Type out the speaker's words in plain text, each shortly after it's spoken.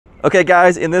Okay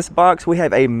guys, in this box we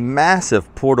have a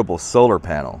massive portable solar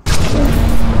panel.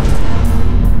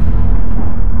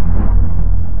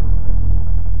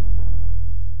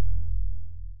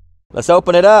 Let's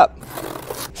open it up.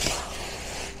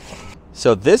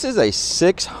 So this is a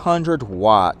 600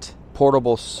 watt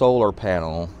portable solar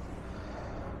panel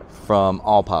from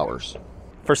ALLPOWERS.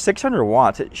 For 600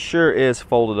 watts, it sure is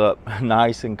folded up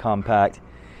nice and compact.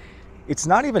 It's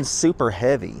not even super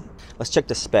heavy. Let's check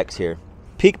the specs here.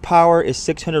 Peak power is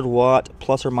 600 watt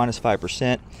plus or minus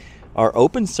 5%. Our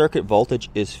open circuit voltage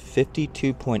is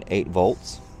 52.8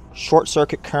 volts. Short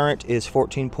circuit current is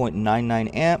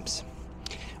 14.99 amps.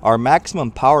 Our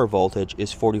maximum power voltage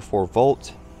is 44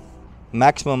 volts.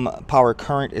 Maximum power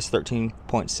current is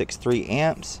 13.63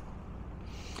 amps.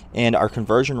 And our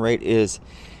conversion rate is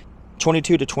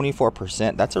 22 to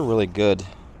 24%. That's a really good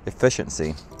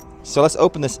efficiency. So let's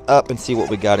open this up and see what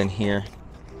we got in here.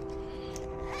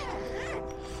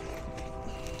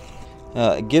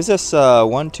 It gives us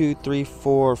 1, 2, 3,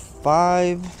 4,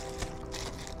 5,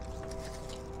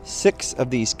 6 of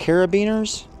these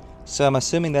carabiners. So I'm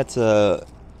assuming that's going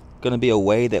to be a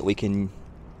way that we can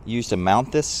use to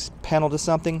mount this panel to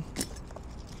something.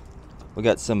 We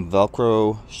got some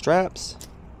Velcro straps.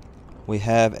 We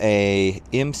have a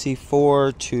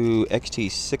MC4 to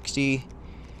XT60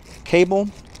 cable,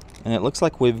 and it looks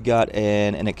like we've got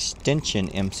an extension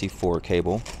MC4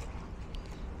 cable.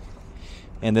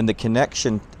 And then the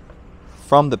connection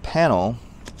from the panel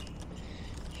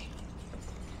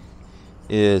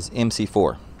is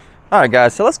MC4. Alright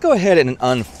guys, so let's go ahead and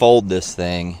unfold this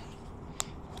thing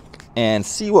and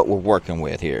see what we're working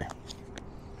with here.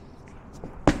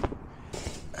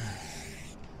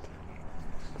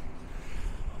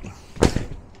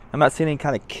 I'm not seeing any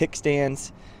kind of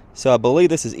kickstands, so I believe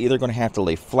this is either going to have to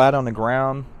lay flat on the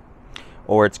ground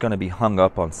or it's going to be hung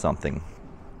up on something.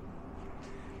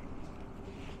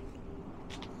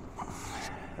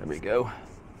 There we go.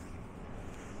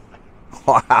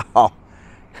 Wow.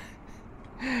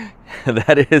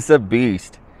 That is a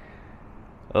beast.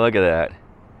 Look at that.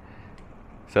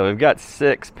 So we've got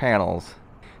 6 panels,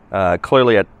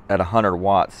 clearly at 100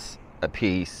 watts a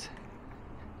piece.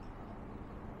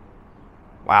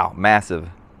 Wow,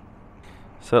 massive.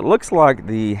 So it looks like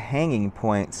the hanging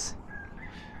points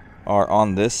are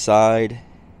on this side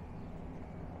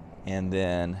and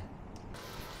then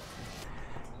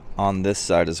on this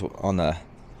side as on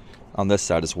this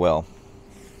side as well.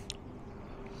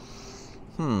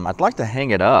 I'd like to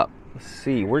hang it up. Let's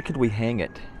see, where could we hang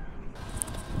it?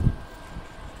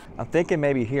 I'm thinking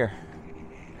maybe here.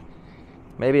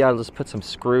 Maybe I'll just put some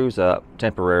screws up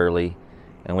temporarily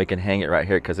and we can hang it right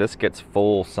here because this gets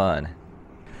full sun.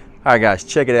 All right guys,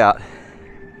 check it out.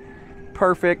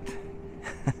 Perfect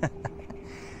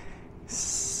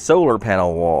solar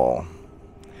panel wall.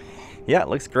 Yeah, it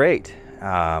looks great.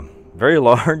 Very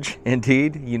large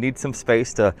indeed. You need some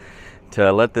space to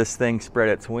let this thing spread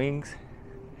its wings.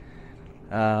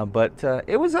 But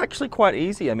it was actually quite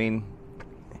easy. I mean,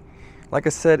 like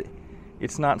I said,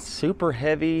 it's not super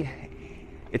heavy.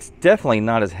 It's definitely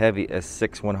not as heavy as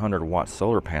 6 100 watt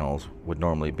solar panels would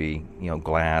normally be, you know,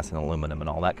 glass and aluminum and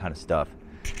all that kind of stuff.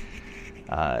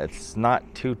 It's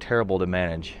not too terrible to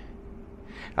manage.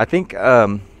 I think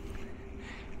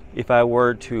if I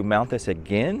were to mount this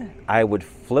again, I would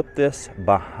flip this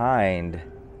behind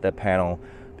the panel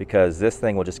because this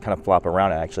thing will just kind of flop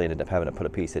around. I actually ended up having to put a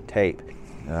piece of tape.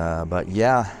 But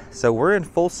yeah, so we're in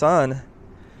full sun.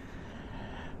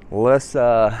 Let's, you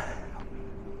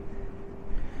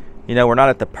know, we're not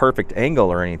at the perfect angle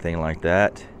or anything like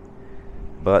that,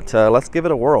 but let's give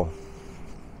it a whirl.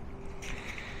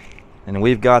 And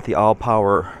we've got the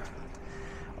ALLPOWER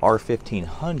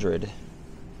R1500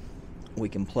 we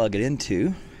can plug it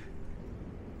into.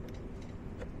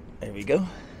 There we go.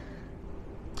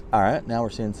 All right, now we're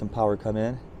seeing some power come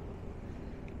in.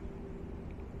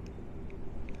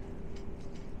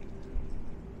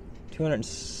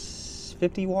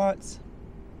 $250 watts.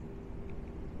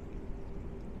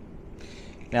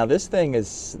 Now this thing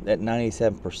is at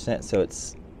 97%, so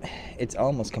it's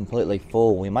almost completely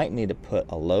full. We might need to put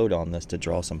a load on this to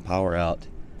draw some power out.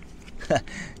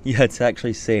 Yeah, it's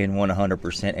actually saying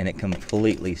 100% and it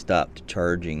completely stopped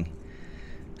charging.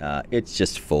 It's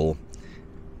just full.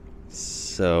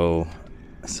 So,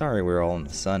 sorry we're all in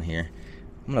the sun here.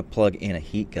 I'm gonna plug in a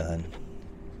heat gun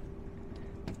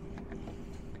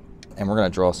and we're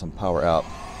gonna draw some power out.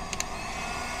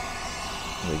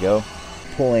 There we go.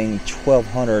 Pulling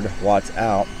 1200 watts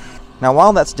out. Now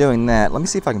while that's doing that, let me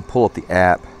see if I can pull up the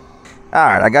app.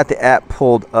 Alright, I got the app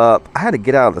pulled up. I had to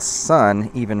get out of the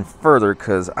sun even further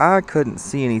because I couldn't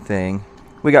see anything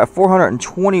We got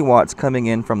 420 watts coming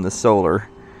in from the solar.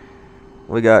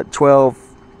 We got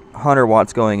 1200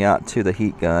 watts going out to the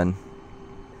heat gun.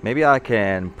 Maybe I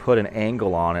can put an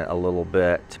angle on it a little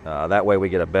bit. That way we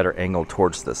get a better angle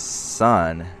towards the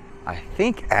sun. I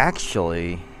think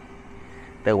actually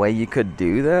the way you could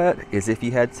do that is if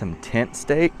you had some tent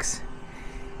stakes,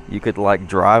 you could like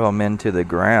drive them into the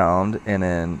ground and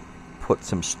then put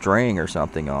some string or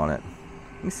something on it.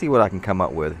 Let me see what I can come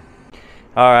up with.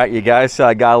 All right, you guys, so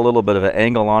I got a little bit of an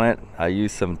angle on it. I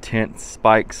used some tent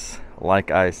spikes like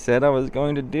I said I was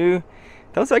going to do.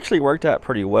 Those actually worked out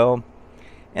pretty well.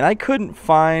 And I couldn't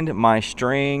find my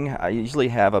string. I usually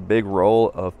have a big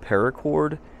roll of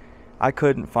paracord. I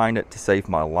couldn't find it to save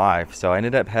my life, so I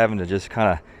ended up having to just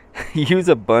kind of use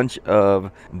a bunch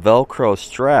of Velcro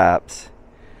straps,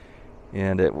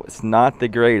 and it was not the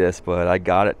greatest, but I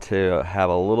got it to have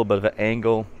a little bit of an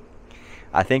angle.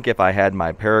 I think if I had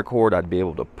my paracord, I'd be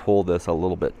able to pull this a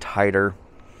little bit tighter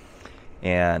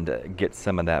and get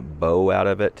some of that bow out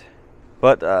of it.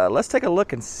 But let's take a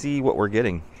look and see what we're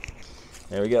getting.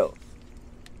 There we go.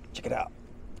 Check it out.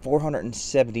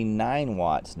 479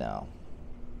 watts now.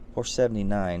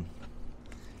 479.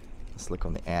 Let's look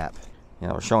on the app.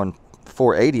 Yeah, we're showing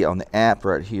 480 on the app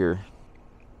right here.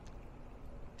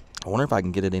 I wonder if I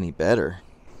can get it any better.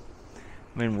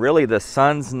 I mean, really, the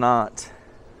sun's not,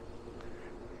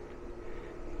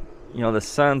 you know, the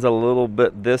sun's a little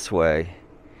bit this way.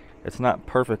 It's not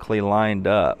perfectly lined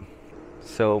up.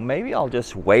 So maybe I'll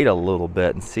just wait a little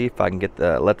bit and see if I can get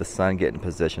let the sun get in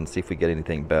position, see if we get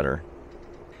anything better.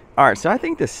 All right, so I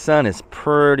think the sun is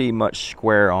pretty much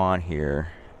square on here.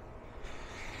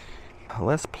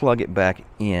 Let's plug it back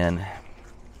in.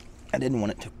 I didn't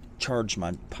want it to charge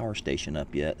my power station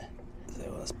up yet.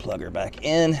 So let's plug her back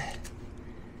in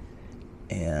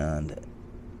and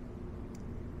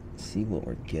see what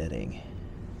we're getting.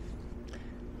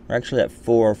 We're actually at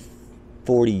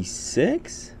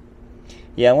 446.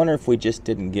 Yeah, I wonder if we just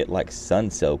didn't get like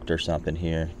sun soaked or something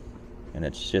here. And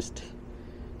it's just,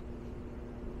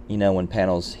 you know, when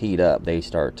panels heat up, they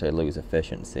start to lose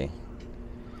efficiency.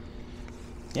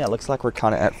 Yeah, it looks like we're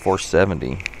kind of at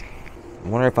 470. I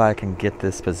wonder if I can get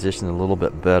this position a little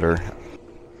bit better.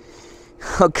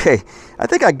 Okay, I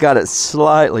think I got it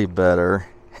slightly better.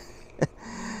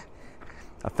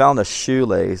 I found a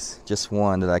shoelace, just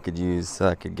one that I could use so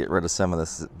I could get rid of some of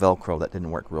this Velcro that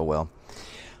didn't work real well.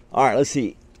 All right, let's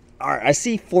see. All right, I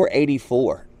see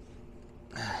 484.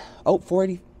 Oh,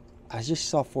 480. I just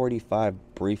saw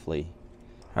 485 briefly.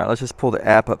 All right, let's just pull the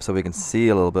app up so we can see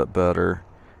a little bit better.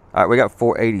 All right, we got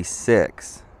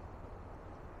 486.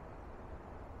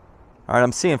 All right,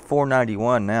 I'm seeing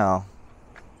 491 now.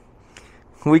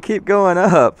 We keep going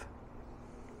up.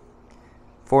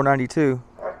 492.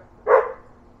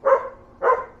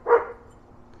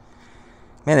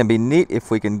 Man, it'd be neat if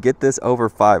we can get this over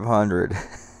 500.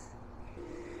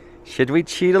 Should we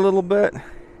cheat a little bit?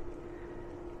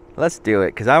 Let's do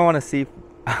it, because I want to see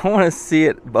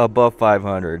it above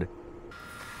 500.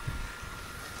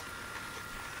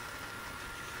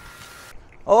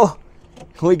 Oh,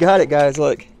 we got it, guys.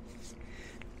 Look.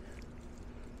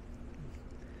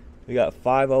 We got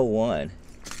 501.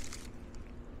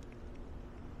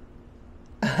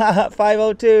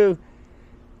 502.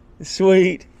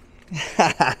 Sweet.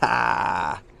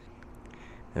 There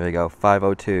we go,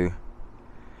 502.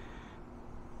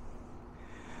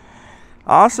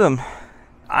 Awesome.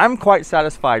 I'm quite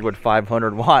satisfied with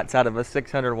 500 watts out of a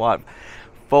 600 watt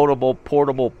foldable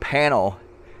portable panel.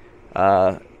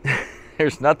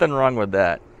 There's nothing wrong with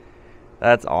that.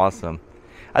 That's awesome.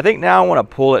 I think now I want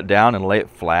to pull it down and lay it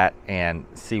flat and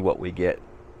see what we get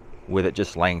with it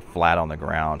just laying flat on the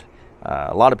ground.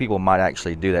 A lot of people might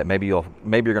actually do that. Maybe you're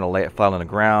going to lay it flat on the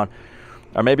ground,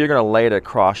 or maybe you're going to lay it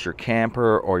across your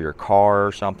camper or your car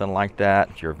or something like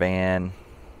that, your van,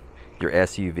 your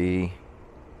SUV.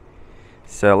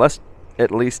 So let's at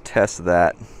least test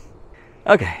that.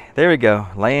 Okay, there we go,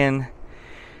 laying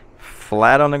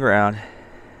flat on the ground.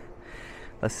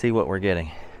 Let's see what we're getting.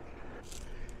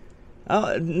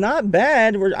 Oh, not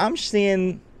bad. I'm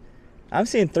seeing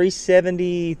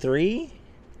 373.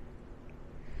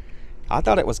 I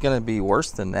thought it was going to be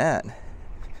worse than that,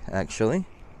 actually.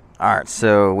 All right,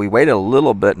 so we waited a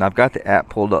little bit, and I've got the app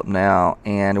pulled up now,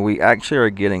 and we actually are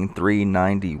getting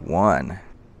 391.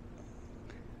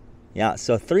 Yeah,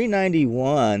 so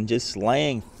 391 just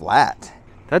laying flat.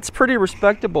 That's pretty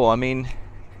respectable. I mean,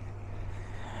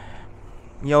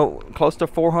 you know, close to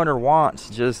 400 watts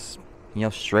just, you know,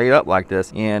 straight up like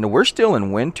this. And we're still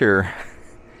in winter,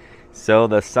 so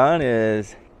the sun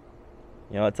is,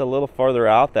 you know, it's a little farther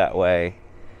out that way.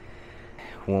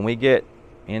 When we get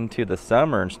into the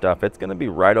summer and stuff, it's gonna be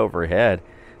right overhead.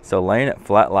 So laying it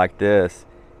flat like this,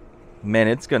 man,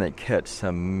 it's gonna catch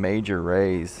some major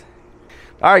rays.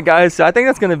 All right, guys, so I think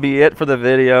that's gonna be it for the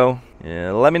video.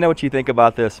 Yeah, let me know what you think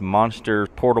about this monster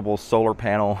portable solar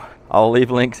panel. I'll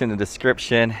leave links in the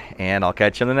description, and I'll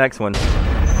catch you in the next one.